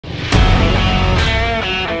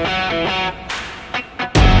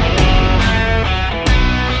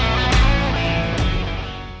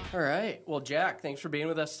right. Well, Jack, thanks for being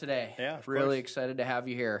with us today. Yeah, of really course. excited to have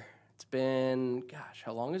you here. It's been, gosh,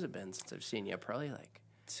 how long has it been since I've seen you? Probably like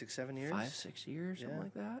 6-7 years. 5-6 years, something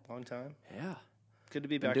like that. Long time. Yeah. Good to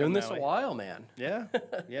be Been back. doing on this Maui. a while, man. Yeah,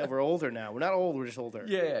 yeah. We're older now. We're not old. We're just older.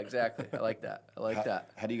 Yeah, exactly. I like that.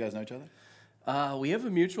 How do you guys know each other? We have a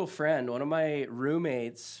mutual friend. One of my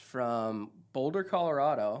roommates from Boulder,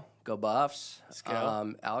 Colorado. Go Buffs. Let's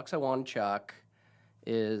go. Alex Iwanchuk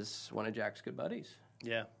is one of Jack's good buddies.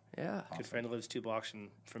 Yeah. Yeah. Good friend who lives 2 blocks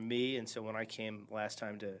from me, and so when I came last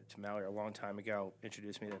time to Maui a long time ago,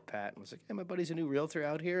 introduced me to Pat and was like, "Hey, my buddy's a new realtor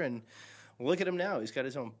out here, and look at him now. He's got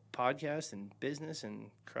his own podcast and business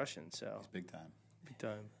and crushing." So It's big time. big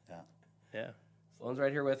time. Yeah. Yeah. Sloan's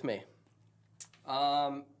right here with me.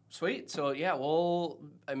 Sweet. So yeah,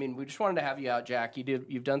 we just wanted to have you out, Jack.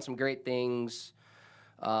 You've done some great things.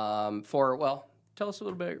 Tell us a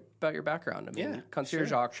little bit about your background. Concierge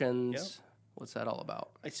sure. Auctions. Yep. What's that all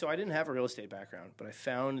about? So I didn't have a real estate background, but I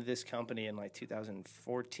found this company in like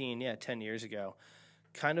 2014, 10 years ago,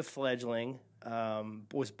 kind of fledgling,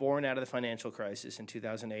 was born out of the financial crisis in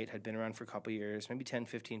 2008, had been around for a couple of years, maybe 10,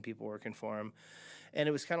 15 people working for him. And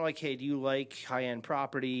it was kind of like, hey, do you like high-end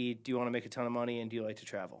property? Do you want to make a ton of money? And do you like to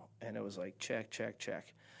travel? And it was like, check, check,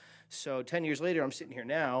 check. So 10 years later, I'm sitting here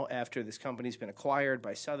now after this company's been acquired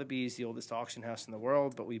by Sotheby's, the oldest auction house in the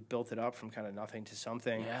world, but we built it up from kind of nothing to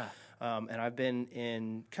something. Yeah. And I've been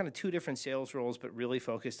in kind of 2 different sales roles, but really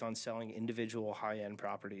focused on selling individual high-end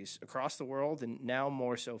properties across the world, and now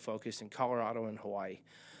more so focused in Colorado and Hawaii.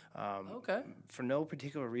 Okay. For no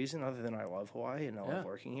particular reason other than I love Hawaii and I love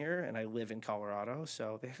working here, and I live in Colorado,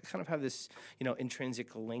 so they kind of have this,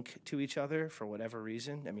 intrinsic link to each other for whatever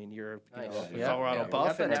reason. I mean, you're a Colorado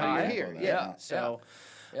buff, and now you're here. Yeah. So,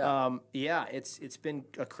 it's been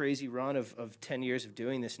a crazy run of 10 years of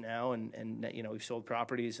doing this now, and we've sold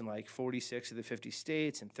properties in like 46 of the 50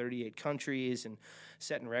 states and 38 countries, and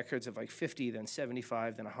setting records of like 50, then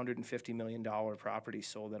 75, then $150 million properties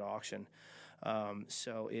sold at auction.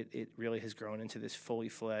 So it really has grown into this fully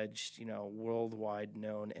fledged, worldwide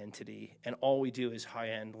known entity. And all we do is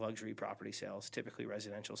high-end luxury property sales, typically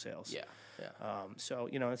residential sales. Yeah. So,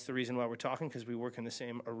 that's the reason why we're talking, because we work in the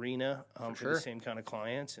same arena for the same kind of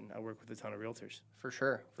clients, and I work with a ton of realtors. For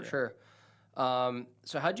sure.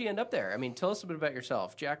 So how'd you end up there? I mean, tell us a bit about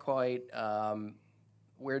yourself. Jack Hoyt,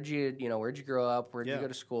 where'd you grow up? Where'd you go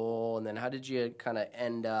to school? And then how did you kind of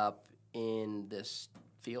end up in this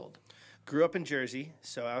field? Grew up in Jersey,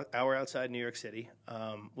 so an hour outside New York City,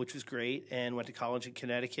 which was great, and went to college in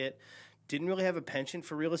Connecticut. Didn't really have a penchant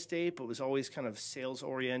for real estate, but was always kind of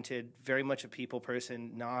sales-oriented, very much a people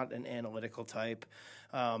person, not an analytical type.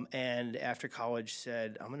 And after college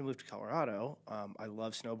said, I'm going to move to Colorado. I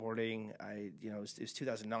love snowboarding. It was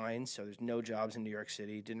 2009, so there's no jobs in New York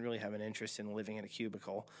City. Didn't really have an interest in living in a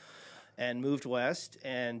cubicle. And moved west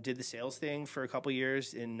and did the sales thing for a couple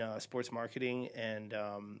years in sports marketing and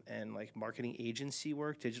like marketing agency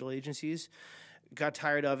work, digital agencies. Got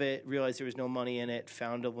tired of it, realized there was no money in it,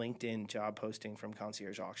 found a LinkedIn job posting from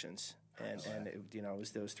Concierge Auctions. And it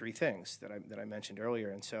was those 3 things that I mentioned earlier.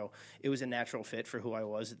 And so it was a natural fit for who I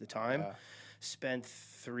was at the time. Spent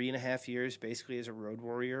 3.5 years basically as a road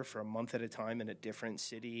warrior for a month at a time in a different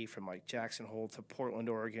city, from like Jackson Hole to Portland,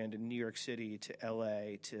 Oregon, to New York City, to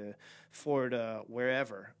LA, to Florida,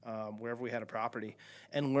 wherever we had a property,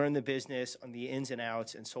 and learned the business on the ins and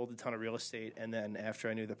outs, and sold a ton of real estate. And then after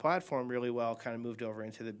I knew the platform really well, kind of moved over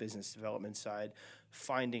into the business development side,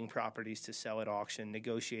 finding properties to sell at auction,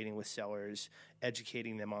 negotiating with sellers,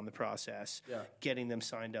 educating them on the process, getting them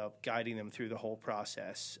signed up, guiding them through the whole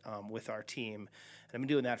process with our team. And I've been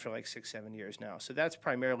doing that for like 6-7 years now. So that's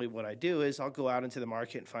primarily what I do. Is I'll go out into the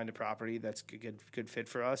market and find a property that's a good fit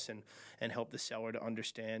for us, and help the seller to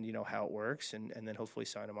understand, how it works, and then hopefully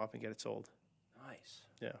sign them up and get it sold. Nice.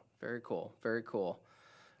 Yeah. Very cool. Very cool.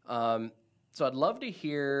 So I'd love to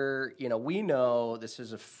hear, we know this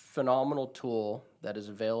is a phenomenal tool that is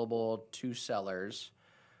available to sellers,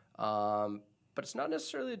 but it's not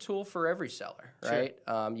necessarily a tool for every seller, right?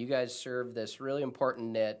 Sure. You guys serve this really important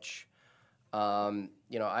niche.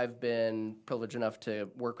 I've been privileged enough to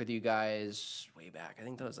work with you guys way back. I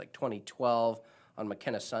think that was like 2012 on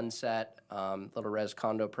McKenna Sunset, little res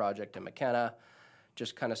condo project in McKenna.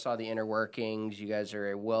 Just kind of saw the inner workings. You guys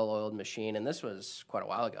are a well-oiled machine, and this was quite a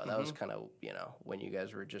while ago. That was kind of, when you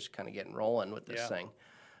guys were just kind of getting rolling with this thing.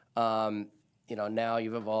 Now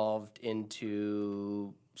you've evolved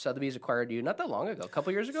into Sotheby's acquired you not that long ago, a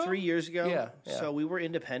couple years ago? 3 years ago. Yeah. So we were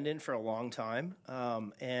independent for a long time,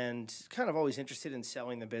 and kind of always interested in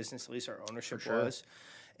selling the business, at least our ownership was.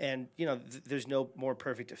 And, there's no more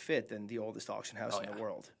perfect a fit than the oldest auction house in the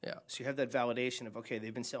world. Yeah. So you have that validation of, okay,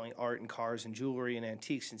 they've been selling art and cars and jewelry and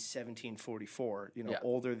antiques since 1744,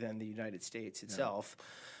 older than the United States itself,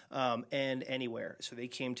 and Anywhere. So they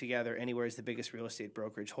came together. Anywhere is the biggest real estate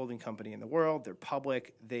brokerage holding company in the world. They're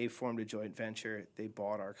public. They formed a joint venture. They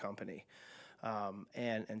bought our company.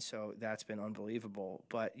 And so that's been unbelievable.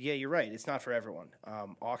 But yeah, you're right. It's not for everyone.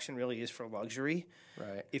 Auction really is for luxury.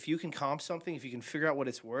 Right. If you can comp something, if you can figure out what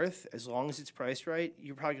it's worth, as long as it's priced right,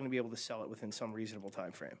 you're probably going to be able to sell it within some reasonable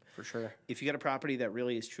time frame. For sure. If you got a property that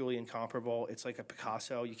really is truly incomparable, it's like a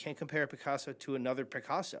Picasso. You can't compare a Picasso to another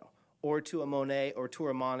Picasso, or to a Monet, or to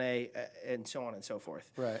a Monet, and so on and so forth.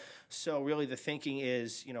 Right. So really the thinking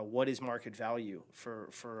is, what is market value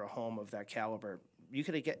for a home of that caliber? You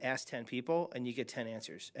could ask 10 people and you get 10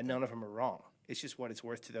 answers, and none of them are wrong. It's just what it's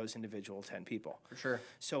worth to those individual 10 people. For sure.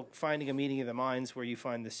 So finding a meeting of the minds where you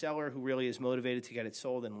find the seller who really is motivated to get it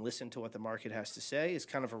sold and listen to what the market has to say is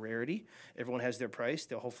kind of a rarity. Everyone has their price.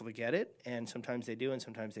 They'll hopefully get it, and sometimes they do and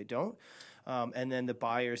sometimes they don't. And then the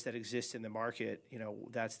buyers that exist in the market,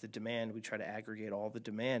 that's the demand. We try to aggregate all the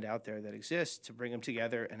demand out there that exists to bring them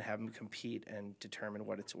together and have them compete and determine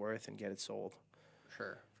what it's worth and get it sold.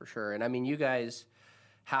 For sure. And I mean, you guys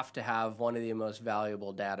have to have one of the most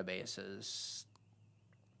valuable databases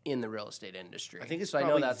in the real estate industry. I think it's so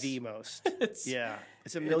probably I know that's the most. It's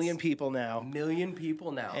 1 million people now. Million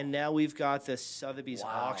people now. And now we've got the Sotheby's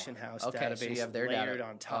Auction House database so you have their layered data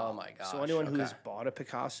on top. Oh my gosh. So anyone who's bought a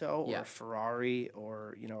Picasso or Yeah. a Ferrari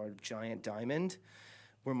or a giant diamond,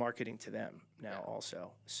 we're marketing to them now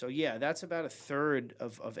also. So yeah, that's about a third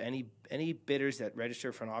of any bidders that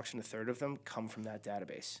register for an auction. A third of them come from that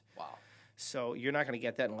database. Wow. So you're not going to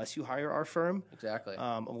get that unless you hire our firm. Exactly.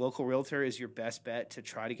 A local realtor is your best bet to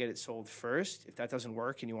try to get it sold first. If that doesn't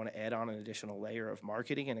work and you want to add on an additional layer of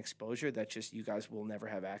marketing and exposure that just you guys will never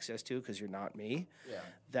have access to because you're not me,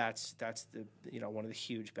 that's the one of the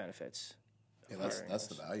huge benefits. Yeah, that's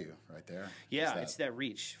the value right there. Yeah, it's that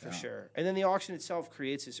reach for sure. And then the auction itself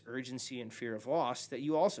creates this urgency and fear of loss that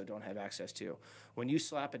you also don't have access to. When you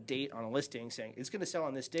slap a date on a listing saying it's going to sell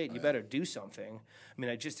on this date, you better do something. I mean,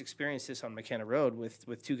 I just experienced this on McKenna Road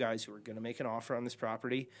with two guys who were going to make an offer on this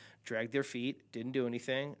property, dragged their feet, didn't do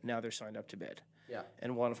anything. Now they're signed up to bid. Yeah.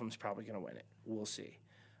 And one of them is probably going to win it. We'll see.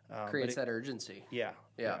 Creates that urgency. Yeah,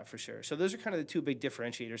 for sure. So those are kind of the two big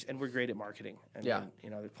differentiators, and we're great at marketing. And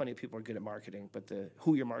there's plenty of people who are good at marketing, but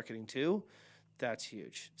who you're marketing to, that's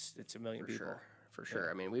huge. It's a million people. For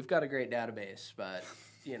sure. I mean, we've got a great database, but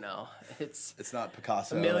it's not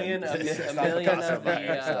Picasso. A million of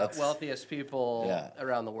the wealthiest people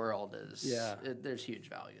around the world there's huge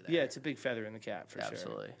value there. Yeah, it's a big feather in the cap for sure.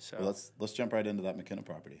 Absolutely. So well, let's jump right into that McKenna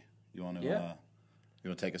property. You want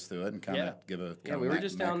to take us through it and kind of give a we were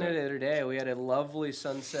just down there the other day. We had a lovely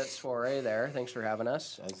sunset soiree there. Thanks for having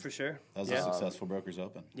us. For sure. That was a successful Brokers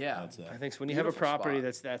Open. Yeah. I think so. When you have a property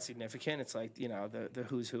that's that significant, it's like, the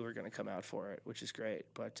who's who are going to come out for it, which is great.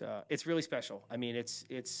 But it's really special. I mean,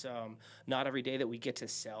 it's not every day that we get to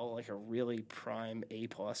sell like a really prime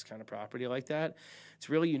A-plus kind of property like that. It's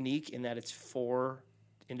really unique in that it's 4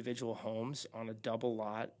 individual homes on a double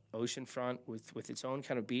lot, oceanfront with its own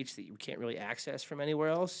kind of beach that you can't really access from anywhere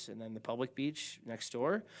else, and then the public beach next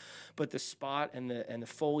door. But the spot and the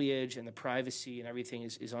foliage and the privacy and everything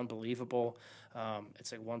is unbelievable.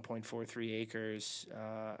 It's like 1.43 acres,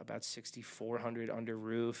 about 6,400 under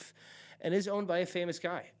roof, and is owned by a famous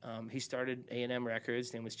guy. He started A&M Records.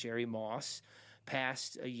 His name was Jerry Moss.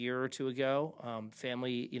 Passed a year or two ago.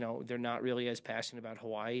 Family, they're not really as passionate about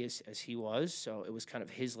Hawaii as he was, so it was kind of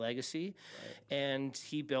his legacy. Right. And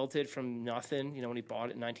he built it from nothing, when he bought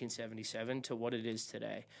it in 1977 to what it is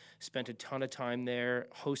today. Spent a ton of time there,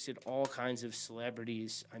 hosted all kinds of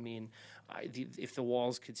celebrities. I mean, if the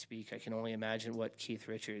walls could speak, I can only imagine what Keith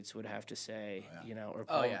Richards would have to say, or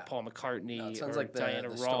Paul McCartney or like Diana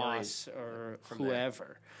Ross or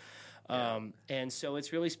whoever. There. And so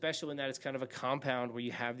it's really special in that it's kind of a compound where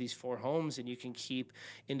you have these 4 homes and you can keep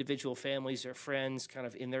individual families or friends kind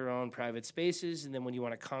of in their own private spaces. And then when you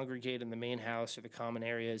want to congregate in the main house or the common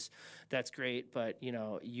areas, that's great. But,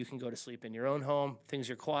 you can go to sleep in your own home. Things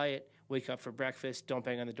are quiet. Wake up for breakfast. Don't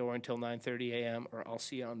bang on the door until 9:30 a.m. or I'll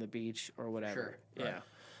see you on the beach or whatever. Sure. Yeah.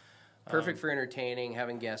 Perfect for entertaining,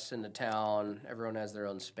 having guests in the town. Everyone has their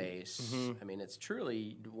own space. Mm-hmm. I mean, it's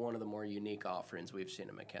truly one of the more unique offerings we've seen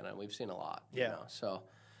in McKenna. We've seen a lot. Yeah. So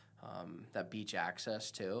that beach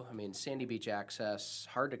access too. I mean, sandy beach access,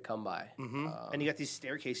 hard to come by. And you got these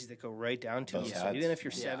staircases that go right down to them. Both So sides. even if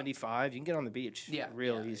you're 75, you can get on the beach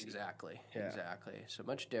real easy. Exactly, Yeah. exactly. So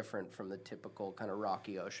much different from the typical kind of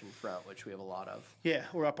rocky ocean front, which we have a lot of. Yeah,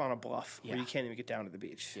 we're up on a bluff where Yeah. you can't even get down to the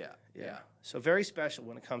beach. Yeah. So very special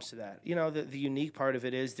when it comes to that. You know, the unique part of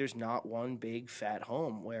it is there's not one big fat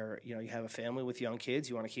home where, you know, you have a family with young kids,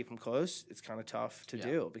 you want to keep them close. It's kind of tough to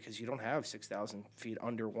do because you don't have 6,000 feet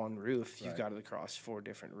under one roof. You've got it across 4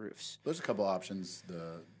 different roofs. There's a couple options.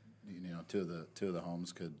 Two of the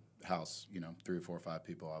homes could house 3 or 4 or 5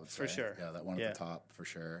 people. I would say For sure. Yeah, that one at the top for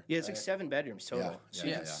sure. Yeah, it's like 7 bedrooms total. So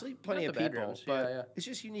you can sleep plenty of people, bedrooms. but it's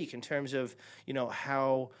just unique in terms of, you know,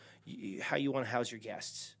 how you want to house your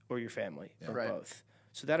guests or your family or both.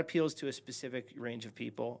 So that appeals to a specific range of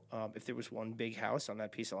people. If there was one big house on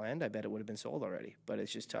that piece of land, I bet it would have been sold already. But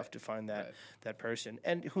it's just tough to find that person.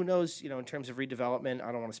 And who knows, you know, in terms of redevelopment,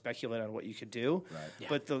 I don't want to speculate on what you could do. Right. Yeah.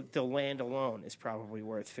 But the land alone is probably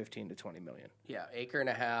worth 15 to 20 million. Yeah, acre and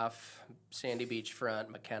a half, sandy beach front,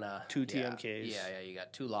 McKenna. 2 TMKs. Yeah, you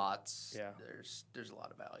got 2 lots. Yeah. There's a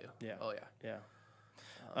lot of value. Yeah. Oh, yeah. Yeah.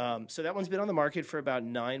 So that one's been on the market for about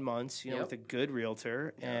 9 months, you know, with a good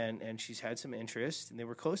realtor, and she's had some interest. And they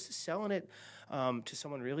were close to selling it to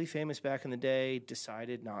someone really famous back in the day,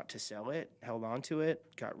 decided not to sell it, held on to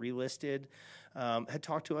it, got relisted, had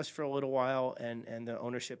talked to us for a little while, and the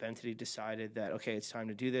ownership entity decided that, okay, it's time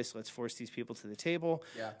to do this. Let's force these people to the table,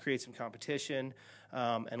 create some competition,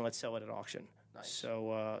 and let's sell it at auction. Nice.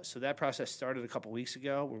 So that process started a couple weeks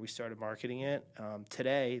ago, where we started marketing it.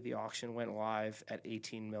 Today, the auction went live at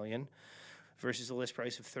 $18 million, versus a list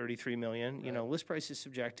price of $33 million. Right. You know, list price is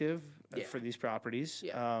subjective for these properties.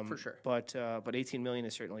 Yeah, for sure. But $18 million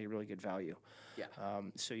is certainly a really good value. Yeah.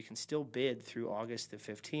 So you can still bid through August the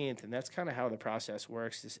 15th, and that's kind of how the process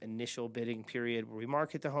works. This initial bidding period where we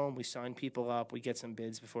market the home, we sign people up, we get some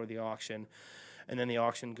bids before the auction. And then the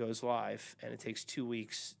auction goes live, and it takes 2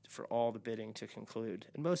 weeks for all the bidding to conclude.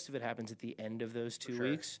 And most of it happens at the end of those 2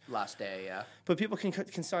 weeks. Last day, yeah. But people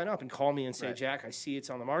can sign up and call me and say, Jack, I see it's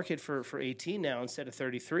on the market for 18 now instead of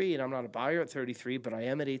 33, and I'm not a buyer at 33, but I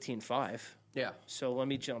am at 18.5. Yeah. So let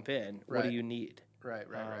me jump in. What do you need?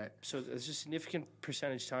 Right. So there's a significant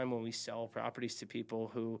percentage time when we sell properties to people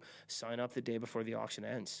who sign up the day before the auction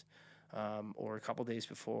ends. Or a couple days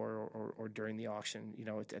before, or during the auction, you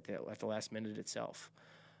know, at the last minute itself.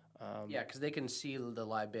 Yeah, because they can see the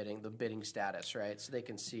live bidding, the bidding status, right? So they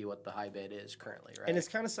can see what the high bid is currently, right? And it's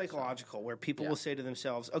kind of psychological, where people will say to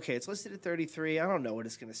themselves, okay, it's listed at 33. I don't know what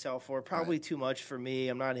it's going to sell for. Probably too much for me.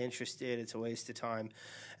 I'm not interested. It's a waste of time.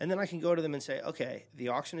 And then I can go to them and say, okay, the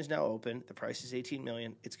auction is now open. The price is $18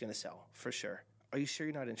 million. It's going to sell for sure. Are you sure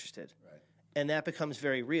you're not interested? Right. And that becomes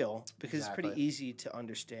very real because it's pretty easy to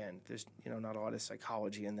understand. There's, you know, not a lot of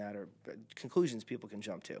psychology in that or conclusions people can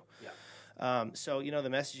jump to. Yeah. So, you know, the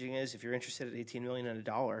messaging is, if you're interested at $18 million and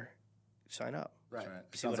 $1, sign up. Right.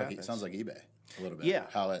 Sounds like eBay a little bit. Yeah.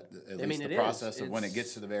 How at least the process of when it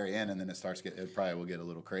gets to the very end, and then it probably will get a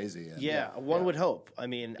little crazy. And one would hope. I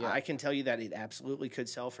mean, I can tell you that it absolutely could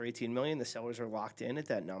sell for $18 million. The sellers are locked in at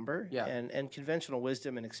that number. Yeah. And conventional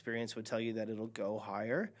wisdom and experience would tell you that it'll go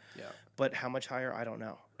higher. Yeah. But how much higher, I don't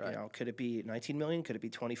know. Right. You know, could it be 19 million? Could it be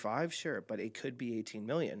 25? Sure, but it could be 18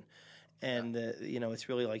 million. And you know, it's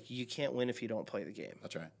really like, you can't win if you don't play the game.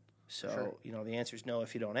 That's right. So, you know, the answer is no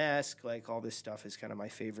if you don't ask. Like, all this stuff is kind of my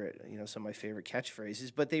favorite, you know, some of my favorite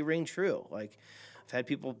catchphrases, but they ring true. Like, I've had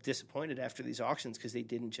people disappointed after these auctions because they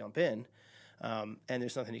didn't jump in, and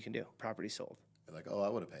there's nothing you can do. Property sold. They're like, oh, I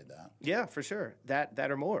would have paid that. Yeah, for sure. That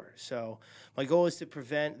or more. So my goal is to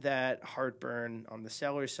prevent that heartburn on the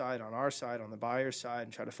seller's side, on our side, on the buyer's side,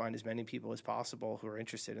 and try to find as many people as possible who are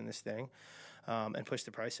interested in this thing. And push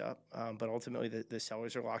the price up. But ultimately, the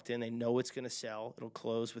sellers are locked in. They know it's going to sell. It'll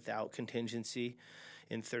close without contingency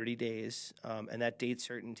in 30 days. And that date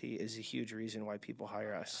certainty is a huge reason why people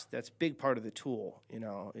hire us. That's a big part of the tool, you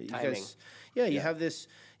know. Timing. You have this,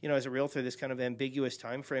 you know, as a realtor, this kind of ambiguous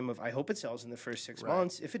time frame of, I hope it sells in the first 6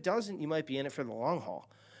 months. If it doesn't, you might be in it for the long haul.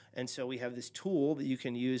 And so we have this tool that you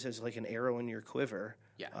can use as like an arrow in your quiver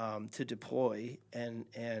to deploy and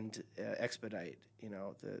expedite, you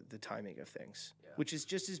know, the timing of things, which is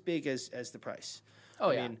just as big as the price.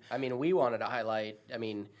 I mean, we wanted to highlight,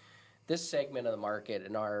 this segment of the market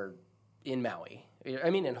in Maui,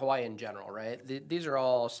 in Hawaii in general, right? These are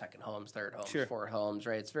all second homes, third homes, fourth homes,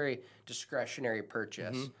 right? It's very discretionary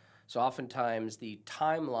purchase. Mm-hmm. So oftentimes the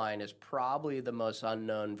timeline is probably the most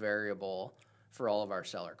unknown variable for all of our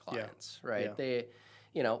seller clients, right?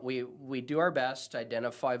 Yeah. We do our best to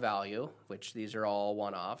identify value, which these are all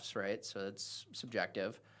one-offs, right? So it's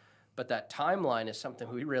subjective. But that timeline is something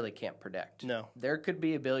we really can't predict. No. There could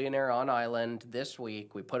be a billionaire on island this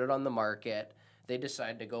week. We put it on the market. They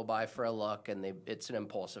decide to go buy for a look, and it's an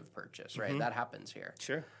impulsive purchase, right? That happens here.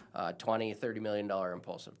 Sure. $20, $30 million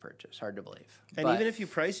impulsive purchase. Hard to believe. And even if you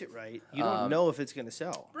price it right, you don't know if it's going to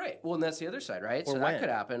sell. Right. Well, and that's the other side, right? Or so when. that could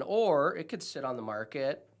happen. Or it could sit on the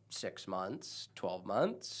market 6 months, 12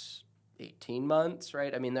 months, 18 months,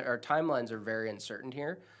 right? I mean, our timelines are very uncertain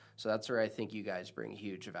here. So that's where I think you guys bring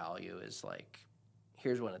huge value is like,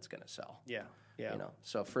 here's when it's going to sell. Yeah. Yeah. You know,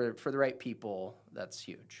 so for the right people, that's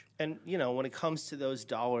huge. And, you know, when it comes to those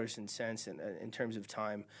dollars and cents in terms of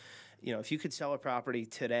time, you know, if you could sell a property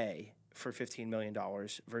today for $15 million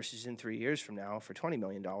versus in 3 years from now for $20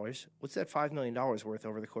 million, what's that $5 million worth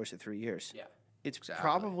over the course of 3 years? Yeah. It's exactly.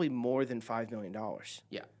 probably more than $5 million.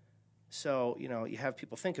 Yeah. So, you know, you have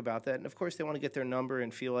people think about that. And, of course, they want to get their number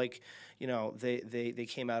and feel like, you know, they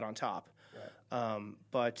came out on top.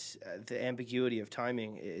 But the ambiguity of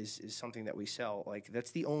timing is something that we sell. Like,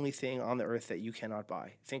 that's the only thing on the earth that you cannot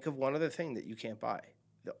buy. Think of one other thing that you can't buy.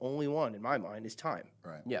 The only one, in my mind, is time.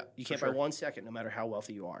 Right. Yeah. You can't buy 1 second, no matter how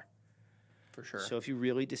wealthy you are. For sure. So if you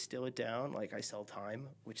really distill it down, like I sell time,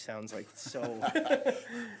 which sounds like so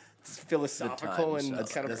philosophical and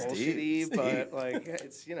kind of bullshitty, but like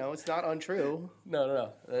it's, you know, it's not untrue.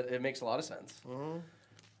 No. It makes a lot of sense.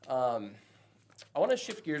 I want to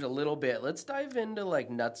shift gears a little bit. Let's dive into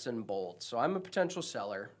like nuts and bolts. So I'm a potential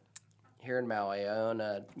seller here in Maui. I own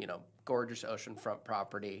a, you know, gorgeous oceanfront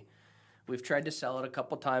property. We've tried to sell it a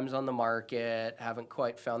couple times on the market, haven't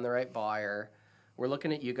quite found the right buyer. We're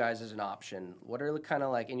looking at you guys as an option. What are the kind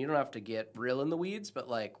of like, and you don't have to get real in the weeds, but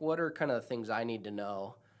like, what are kind of the things I need to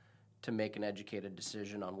know to make an educated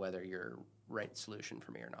decision on whether you're right solution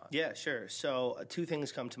for me or not? Yeah, sure. So two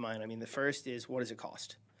things come to mind. I mean, the first is, what does it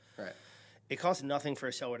cost? Right. It costs nothing for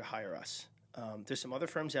a seller to hire us. There's some other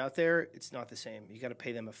firms out there. It's not the same. You got to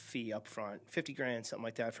pay them a fee up front, $50,000, something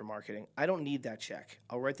like that for marketing. I don't need that check.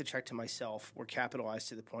 I'll write the check to myself. We're capitalized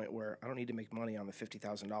to the point where I don't need to make money on the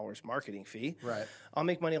 $50,000 marketing fee. Right. I'll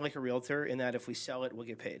make money like a realtor in that if we sell it, we'll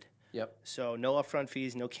get paid. Yep. So no upfront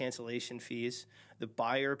fees, no cancellation fees. The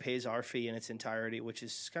buyer pays our fee in its entirety, which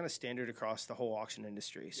is kind of standard across the whole auction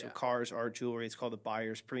industry. So cars, art, jewelry, it's called the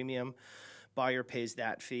buyer's premium. Buyer pays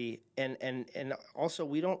that fee. And also,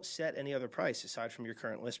 we don't set any other price aside from your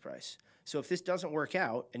current list price. So if this doesn't work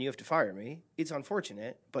out and you have to fire me, it's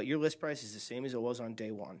unfortunate, but your list price is the same as it was on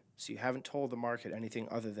day one. So you haven't told the market anything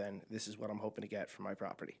other than this is what I'm hoping to get for my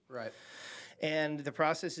property. Right. And the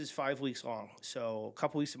process is 5 weeks long. So a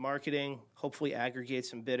couple weeks of marketing, hopefully aggregate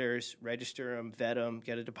some bidders, register them, vet them,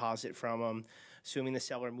 get a deposit from them, assuming the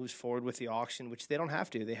seller moves forward with the auction, which they don't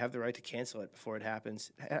have to. They have the right to cancel it before it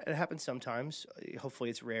happens. It happens sometimes.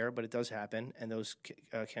 Hopefully it's rare, but it does happen, and those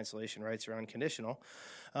cancellation rights are unconditional.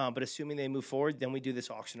 But assuming they move forward, then we do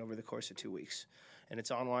this auction over the course of 2 weeks. And it's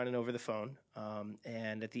online and over the phone.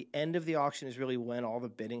 And at the end of the auction is really when all the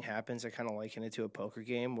bidding happens. I kind of liken it to a poker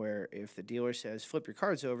game where if the dealer says, flip your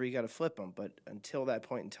cards over, you got to flip them. But until that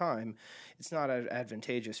point in time, it's not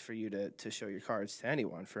advantageous for you to show your cards to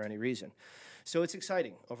anyone for any reason. So it's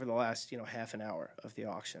exciting over the last, half an hour of the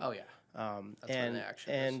auction. Oh, yeah. That's when the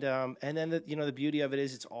action is. And then the beauty of it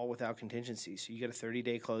is it's all without contingency. So you get a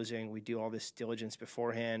 30-day closing. We do all this diligence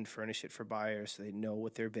beforehand, furnish it for buyers so they know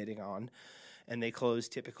what they're bidding on. And they close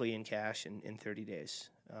typically in cash in 30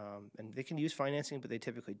 days. And they can use financing, but they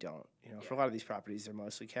typically don't. For a lot of these properties, they're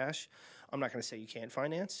mostly cash. I'm not going to say you can't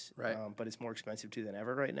finance, right. But it's more expensive than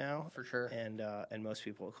ever right now. For sure. And most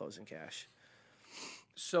people will close in cash.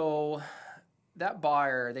 So that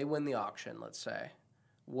buyer, they win the auction, let's say.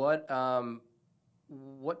 What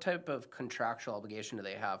type of contractual obligation do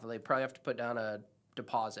they have? They probably have to put down a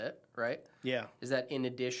deposit, right? Yeah. Is that in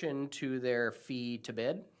addition to their fee to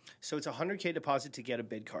bid? So it's a $100K deposit to get a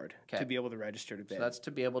bid card, to be able to register to bid. So that's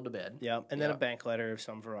to be able to bid. Yeah, and then a bank letter of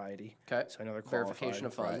some variety. Okay. So I know they're qualified. Verification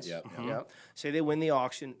of funds. Right. Mm-hmm. Yep. Say they win the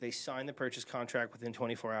auction, they sign the purchase contract within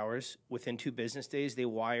 24 hours. Within 2 business days, they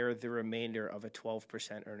wire the remainder of a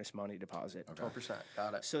 12% earnest money deposit. Okay. 12%.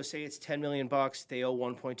 Got it. So say it's $10 million, they owe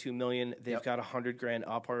 $1.2 million. They've got $100,000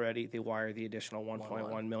 up already. They wire the additional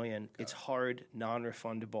 $1.1 million. It's hard,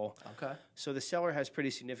 non-refundable. Okay. So the seller has pretty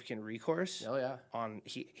significant recourse. Oh yeah.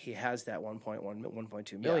 He he has that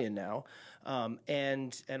 1.2 million now,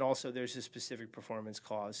 and also there's a specific performance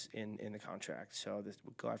clause in the contract. So this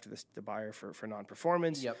will go after the buyer for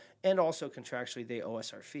non-performance, and also contractually they owe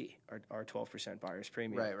us our fee, our 12% buyer's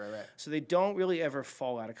premium. Right. So they don't really ever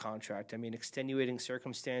fall out of contract. I mean, extenuating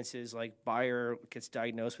circumstances like buyer gets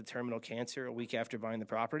diagnosed with terminal cancer a week after buying the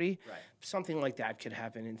property, something like that could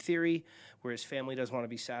happen in theory, where his family doesn't want to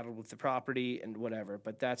be saddled with the property and whatever.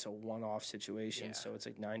 But that's a one-off situation. So it's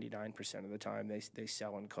like 99% of the time they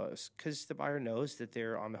sell and close because the buyer knows that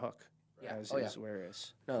they're on the hook. As is where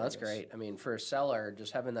is. No, that's great. I mean, for a seller,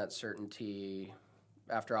 just having that certainty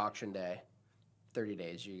after auction day, 30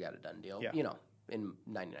 days, you got a done deal. You know, in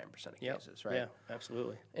 99% of cases, right? Yeah,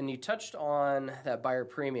 absolutely. And you touched on that buyer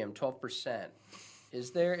premium, 12%.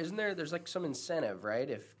 Isn't there, there's like some incentive,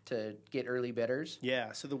 right, to get early bidders?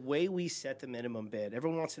 Yeah, so the way we set the minimum bid,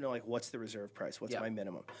 everyone wants to know, like, what's the reserve price? What's my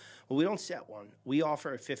minimum? Well, we don't set one. We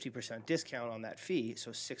offer a 50% discount on that fee,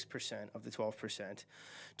 so 6% of the 12%,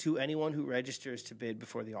 to anyone who registers to bid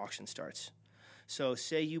before the auction starts. So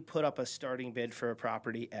say you put up a starting bid for a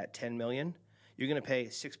property at $10 million, you're going to pay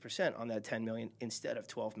 6% on that $10 million instead of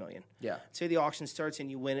 $12 million. Yeah. Say the auction starts and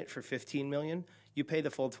you win it for $15 million, you pay the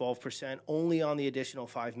full 12% only on the additional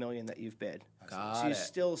 $5 million that you've bid. So you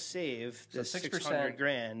still save the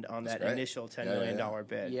 $600,000 on that initial $10 million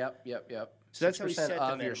bid. Yep. So that's how we set the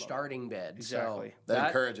minimum. Of your starting bid. Exactly. So that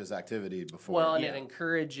encourages activity before. Well, and it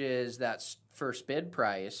encourages that first bid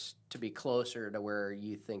price to be closer to where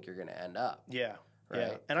you think you're going to end up. Yeah. Right?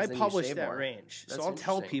 Yeah, and I publish that range. That's so I'll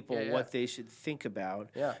tell people what they should think about.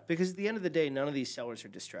 Yeah. Because at the end of the day, none of these sellers are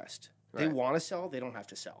distressed. They want to sell, they don't have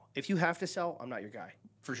to sell. If you have to sell, I'm not your guy.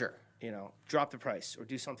 For sure. You know, drop the price or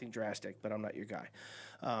do something drastic, but I'm not your guy.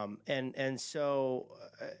 So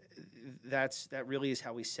that really is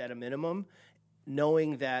how we set a minimum,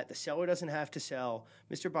 knowing that the seller doesn't have to sell.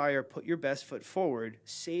 Mr. Buyer, put your best foot forward,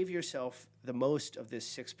 save yourself the most of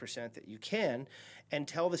this 6% that you can, and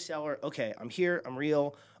tell the seller, okay, I'm here, I'm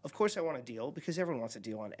real. Of course I want a deal because everyone wants a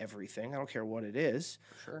deal on everything. I don't care what it is.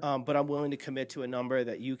 For sure. But I'm willing to commit to a number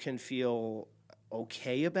that you can feel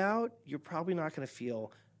okay about. You're probably not going to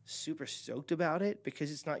feel super stoked about it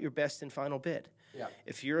because it's not your best and final bid. Yeah.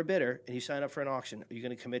 If you're a bidder and you sign up for an auction, are you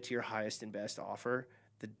going to commit to your highest and best offer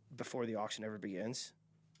before the auction ever begins?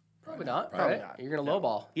 Probably not. Probably not. You're going to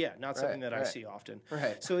lowball. Yeah, not something that I see often.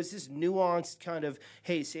 Right. So it's this nuanced kind of,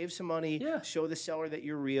 hey, save some money, show the seller that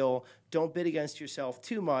you're real, don't bid against yourself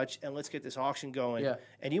too much, and let's get this auction going. Yeah.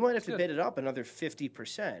 And you might have to bid it up another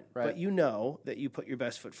 50%, but you know that you put your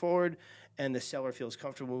best foot forward, and the seller feels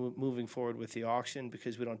comfortable moving forward with the auction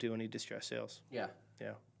because we don't do any distress sales. Yeah.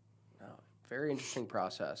 Yeah. Oh, very interesting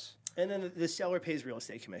process. And then the seller pays real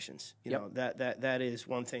estate commissions. You know, that is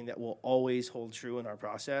one thing that will always hold true in our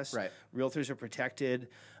process. Right. Realtors are protected.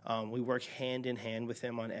 We work hand in hand with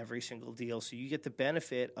them on every single deal. So you get the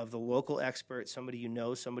benefit of the local expert, somebody you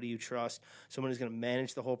know, somebody you trust, someone who's going to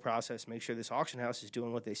manage the whole process, make sure this auction house is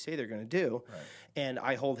doing what they say they're going to do. Right. And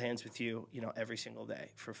I hold hands with you, every single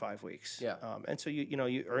day for 5 weeks. Yeah. And so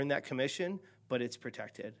you earn that commission, but it's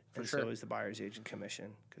protected, so is the buyer's agent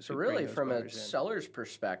commission. So really, from a seller's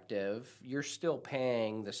perspective, you're still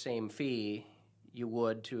paying the same fee you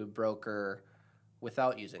would to a broker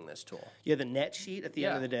without using this tool. Yeah, the net sheet at the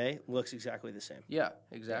end of the day looks exactly the same. Yeah,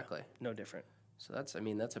 exactly. Yeah, no different. So that's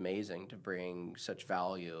amazing to bring such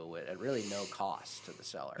value at really no cost to the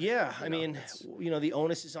seller. Yeah, the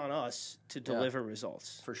onus is on us to deliver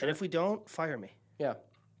results. For sure. And if we don't, fire me. Yeah.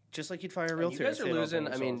 Just like you'd fire a realtor. You guys are losing,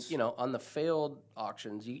 on the failed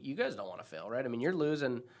auctions, you guys don't want to fail, right? I mean, you're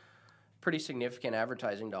losing pretty significant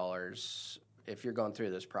advertising dollars if you're going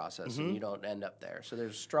through this process and you don't end up there. So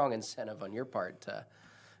there's strong incentive on your part to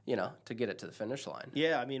get it to the finish line.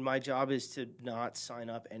 Yeah, I mean, my job is to not sign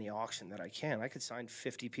up any auction that I can. I could sign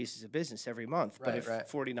 50 pieces of business every month, but if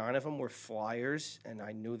 49 of them were flyers and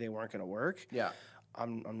I knew they weren't going to work,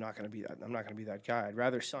 I'm not going to be that. I'm not going to be that guy. I'd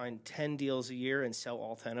rather sign 10 deals a year and sell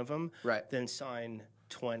all 10 of them than sign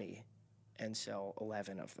 20 and sell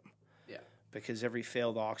 11 of them. Yeah. Because every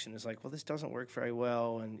failed auction is like, well, this doesn't work very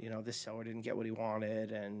well, and this seller didn't get what he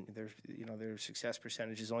wanted, and their success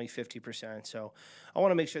percentage is only 50%. So I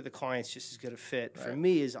want to make sure the client's just as good a fit for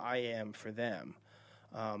me as I am for them.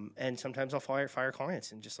 And sometimes I'll fire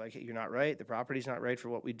clients and just like, hey, you're not right. The property's not right for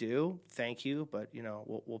what we do. Thank you, but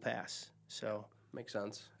we'll pass. So. Makes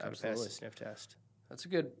sense. Absolutely. Pass the sniff test. That's a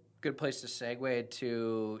good place to segue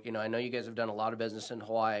to, I know you guys have done a lot of business in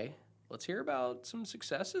Hawaii. Let's hear about some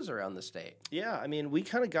successes around the state. Yeah, I mean, we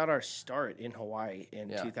kind of got our start in Hawaii in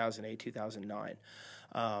 2008, 2009.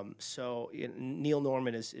 Neil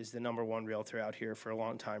Norman is the number one realtor out here for a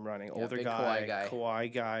long time running. Older big guy, Kauai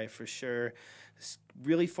guy for sure.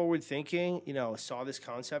 Really forward thinking, saw this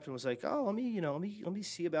concept and was like, oh, let me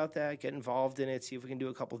see about that, get involved in it, see if we can do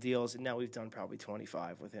a couple deals. And now we've done probably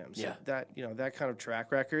 25 with him. So that kind of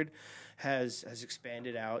track record has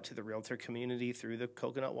expanded out to the realtor community through the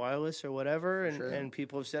Coconut Wireless or whatever. And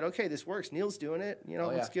people have said, okay, this works. Neil's doing it.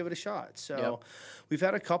 Let's give it a shot. So we've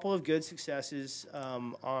had a couple of good successes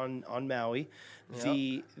on Maui.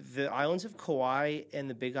 The islands of Kauai and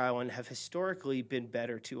the Big Island have historically been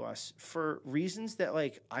better to us for reasons that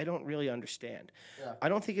I don't really understand. I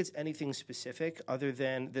don't think it's anything specific other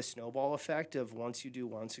than the snowball effect of once you do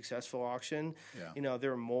one successful auction,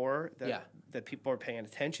 there are more that people are paying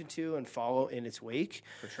attention to and follow in its wake.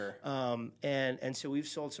 For sure. And so we've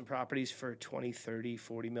sold some properties for $20, $30,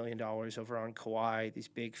 $40 million over on Kauai, these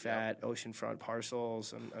big fat oceanfront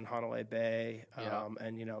parcels on Honolulu Bay,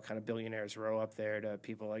 and kind of billionaires row up there to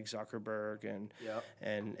people like Zuckerberg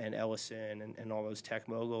and Ellison and all those tech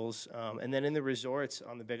moguls. And then in the resorts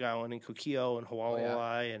on the Big Island in Kukio and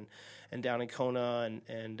Hualalai and down in Kona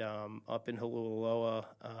and up in Hulualoa,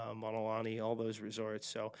 Maunalani, all those resorts.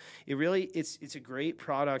 So it's a great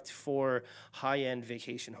product for high-end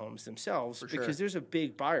vacation homes themselves because there's a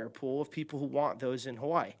big buyer pool of people who want those in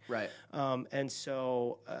Hawaii. Right. And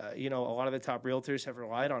so, a lot of the top realtors have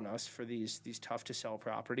relied on us for these tough-to-sell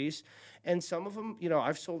properties. And some of them,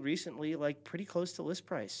 I've sold recently pretty close to list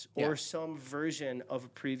price or some version of a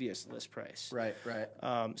previous list price. Right.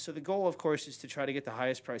 So the goal, of course, is to try to get the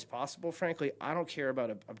highest price possible. Frankly, I don't care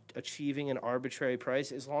about achieving an arbitrary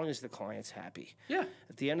price as long as the client's happy. Yeah.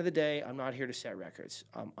 At the end of the day, I'm not here to set records.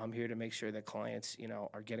 I'm here to make sure that clients,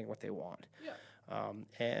 are getting what they want. Yeah.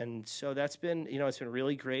 And so that's been, it's been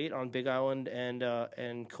really great on Big Island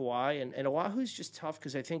and Kauai. And Oahu's just tough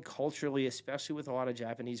because I think culturally, especially with a lot of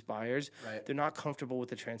Japanese buyers, they're not comfortable with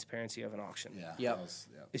the transparency of an auction. Yeah.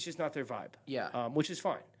 It's just not their vibe. Yeah. Which is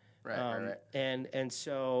fine. Right. And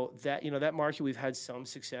so that, that market we've had some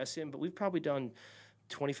success in, but we've probably done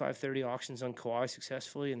 25, 30 auctions on Kauai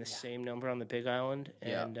successfully and the same number on the Big Island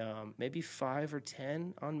and maybe 5 or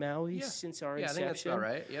 10 on Maui since our inception. I think that's about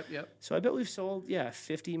right. Yep. So I bet we've sold,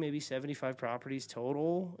 50, maybe 75 properties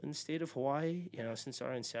total in the state of Hawaii, since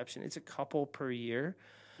our inception. It's a couple per year.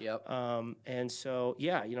 Yep. And so,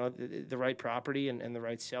 the right property and the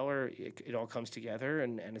right seller, it all comes together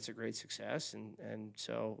and it's a great success. And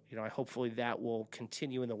so, hopefully that will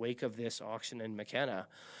continue in the wake of this auction in McKenna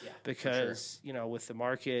because, with the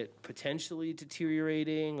market potentially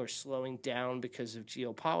deteriorating or slowing down because of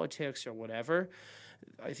geopolitics or whatever,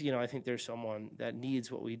 I think there's someone that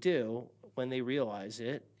needs what we do. When they realize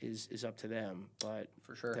it is up to them. But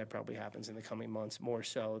for sure, that probably happens in the coming months more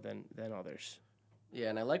so than others. Yeah,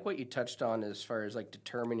 and I like what you touched on as far as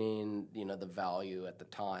determining, the value at the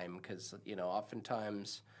time because,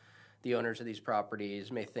 oftentimes the owners of these properties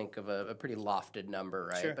may think of a pretty lofted number,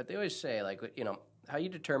 right? Sure. But they always say, how you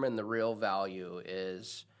determine the real value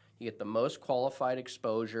is you get the most qualified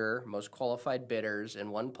exposure, most qualified bidders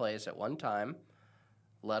in one place at one time,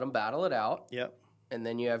 let them battle it out. Yep. And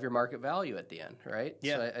then you have your market value at the end, right?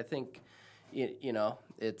 Yeah. So I think,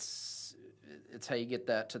 it's how you get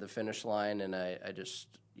that to the finish line, and I just,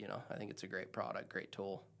 I think it's a great product, great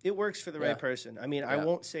tool. It works for the right person. I mean, I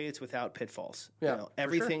won't say it's without pitfalls. Yeah,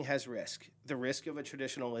 everything has risk. The risk of a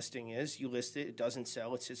traditional listing is you list it, it doesn't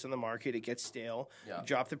sell, it sits on the market, it gets stale. Yeah. You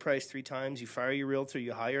drop the price 3 times, you fire your realtor,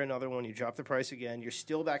 you hire another one, you drop the price again, you're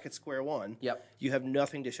still back at square one. Yep. You have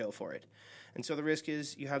nothing to show for it. And so the risk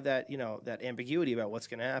is you have that, that ambiguity about what's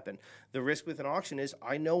going to happen. The risk with an auction is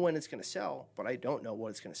I know when it's going to sell, but I don't know what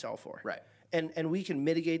it's going to sell for. Right. And we can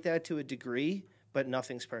mitigate that to a degree, but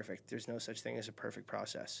nothing's perfect. There's no such thing as a perfect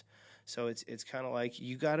process. So it's kind of like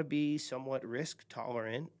you got to be somewhat risk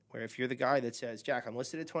tolerant, where if you're the guy that says, Jack, I'm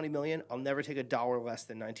listed at $20 million, I'll never take $1 less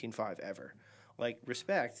than 19.5 ever.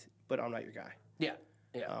 Respect, but I'm not your guy. Yeah.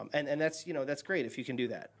 And that's, that's great if you can do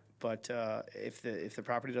that. But if the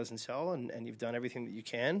property doesn't sell and you've done everything that you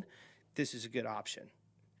can, this is a good option.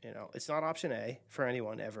 It's not option A for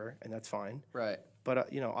anyone ever, and that's fine. Right. But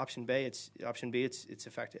option B, it's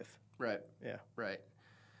effective. Right. Yeah. Right.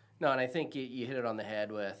 No, and I think you hit it on the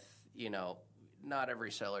head with not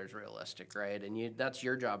every seller is realistic, right? And that's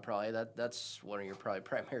your job probably. That's one of your probably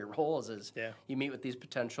primary roles is you meet with these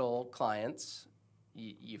potential clients,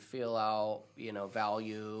 you feel out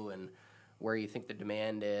value and where you think the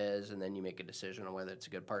demand is, and then you make a decision on whether it's a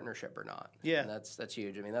good partnership or not. Yeah. And that's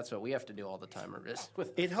huge. I mean, that's what we have to do all the time.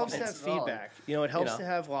 With it helps to have clients as well. feedback. You know, it helps to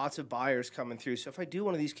have lots of buyers coming through. So if I do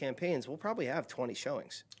one of these campaigns, we'll probably have 20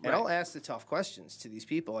 showings. And I'll ask the tough questions to these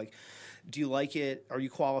people, like, do you like it? Are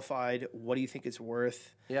you qualified? What do you think it's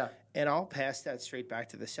worth? Yeah. And I'll pass that straight back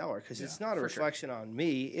to the seller because it's not a reflection on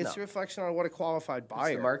me. It's a reflection on what a qualified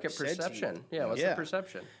buyer It's the market said to perception. you. Yeah, what's the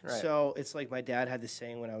perception? Right. So it's like my dad had this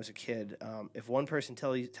saying when I was a kid. If one person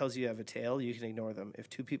tells you you have a tail, you can ignore them. If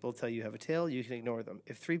 2 people tell you have a tail, you can ignore them.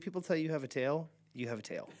 If 3 people tell you have a tail, you have a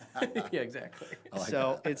tail. Yeah, exactly.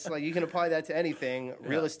 So it's like you can apply that to anything,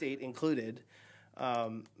 real estate included.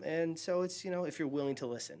 And so it's, you know, if you're willing to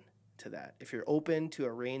listen to that, if you're open to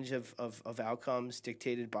a range of outcomes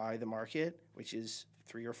dictated by the market, which is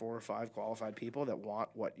 3 or 4 or 5 qualified people that want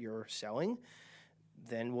what you're selling,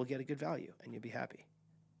 then we'll get a good value and you'll be happy.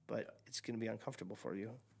 But it's going to be uncomfortable for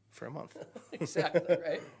you for a month. Exactly,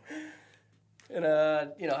 right?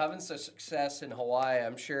 And, you know, having such success in Hawaii,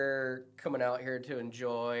 I'm sure coming out here to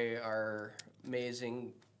enjoy our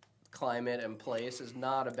amazing climate and place is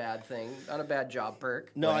not a bad thing, not a bad job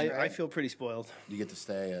perk. No, I feel pretty spoiled. You get to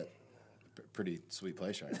stay at a pretty sweet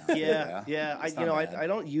place right now. Yeah. I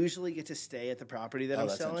don't usually get to stay at the property that I'm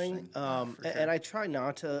selling, and I try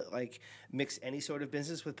not to like mix any sort of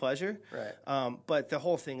business with pleasure. Right. But the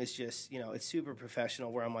whole thing is just, you know, it's super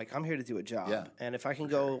professional. Where I'm like, I'm here to do a job, and if I can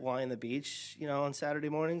go lie on the beach, you know, on Saturday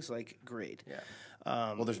mornings, like great. Yeah.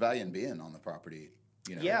 Well, there's value in being on the property.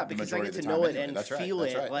 You know, yeah, because I get to know it and feel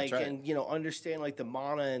it, right. And you know, understand like the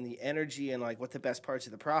mana and the energy and like what the best parts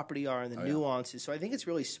of the property are and the nuances. So I think it's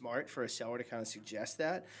really smart for a seller to kind of suggest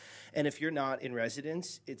that. And if you're not in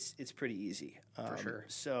residence, it's pretty easy. For sure.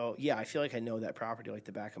 So yeah, I feel like I know that property like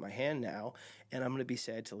the back of my hand now, and I'm going to be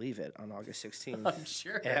sad to leave it on August 16th. I'm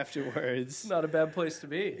sure. Afterwards. Not a bad place to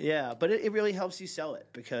be. Yeah, but it really helps you sell it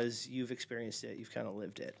because you've experienced it, you've kind of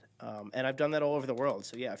lived it. And I've done that all over the world.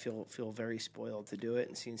 So yeah, I feel very spoiled to do it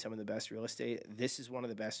and seen some of the best real estate. This is one of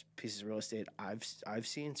the best pieces of real estate I've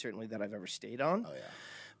seen, certainly that I've ever stayed on. Oh yeah.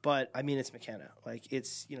 But I mean, it's McKenna. Like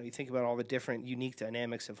it's, you know, you think about all the different unique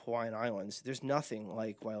dynamics of Hawaiian Islands. There's nothing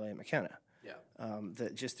like Wailea McKenna. Yeah.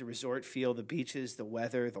 Just the resort feel, the beaches, the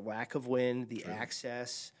weather, the lack of wind, the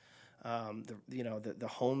access, the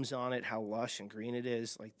homes on it, how lush and green it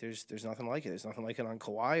is. Like there's nothing like it. There's nothing like it on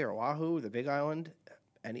Kauai or Oahu, the Big Island.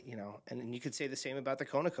 And you could say the same about the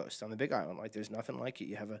Kona Coast on the Big Island. Like, there's nothing like it.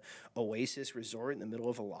 You have a oasis resort in the middle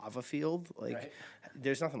of a lava field. Like,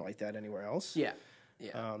 there's nothing like that anywhere else. Yeah,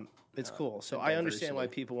 yeah. It's cool. So I understand why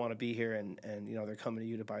people want to be here, and you know, they're coming to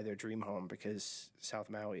you to buy their dream home because South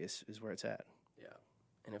Maui is where it's at. Yeah.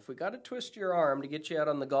 And if we got to twist your arm to get you out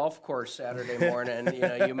on the golf course Saturday morning, you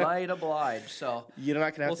know, you might oblige. So you're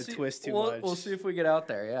not going to have to twist too much. We'll see if we get out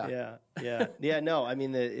there. Yeah. No, I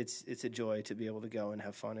mean, it's a joy to be able to go and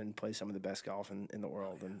have fun and play some of the best golf in the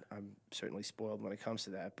world, and I'm certainly spoiled when it comes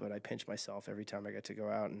to that. But I pinch myself every time I get to go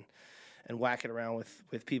out and whack it around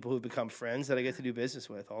with people who've become friends that I get to do business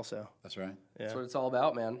with. Also, that's right. Yeah. That's what it's all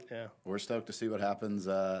about, man. Yeah, we're stoked to see what happens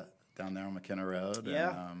down there on McKenna Road.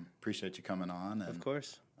 Yeah, and, appreciate you coming on. And, of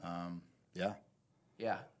course.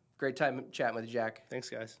 Yeah. Great time chatting with you, Jack. Thanks,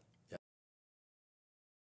 guys.